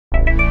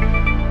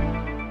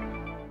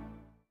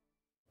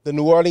The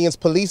New Orleans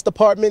Police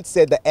Department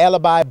said the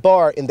Alibi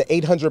Bar in the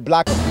 800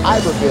 block of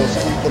Iberville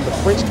Street in the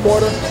French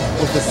Quarter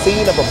was the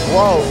scene of a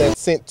brawl that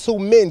sent 2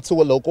 men to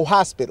a local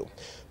hospital.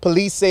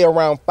 Police say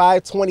around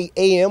 5:20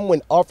 a.m.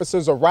 when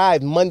officers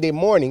arrived Monday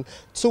morning,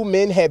 2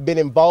 men had been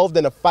involved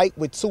in a fight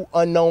with 2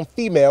 unknown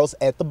females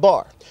at the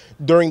bar.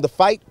 During the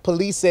fight,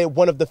 police said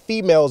one of the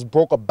females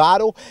broke a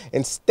bottle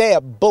and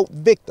stabbed both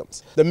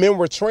victims. The men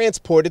were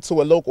transported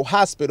to a local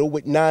hospital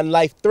with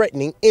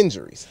non-life-threatening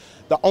injuries.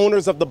 The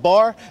owners of the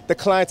bar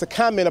declined to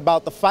comment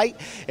about the fight,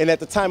 and at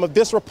the time of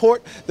this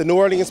report, the New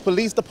Orleans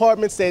Police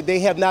Department said they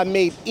have not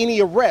made any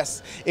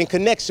arrests in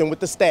connection with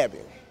the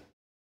stabbing.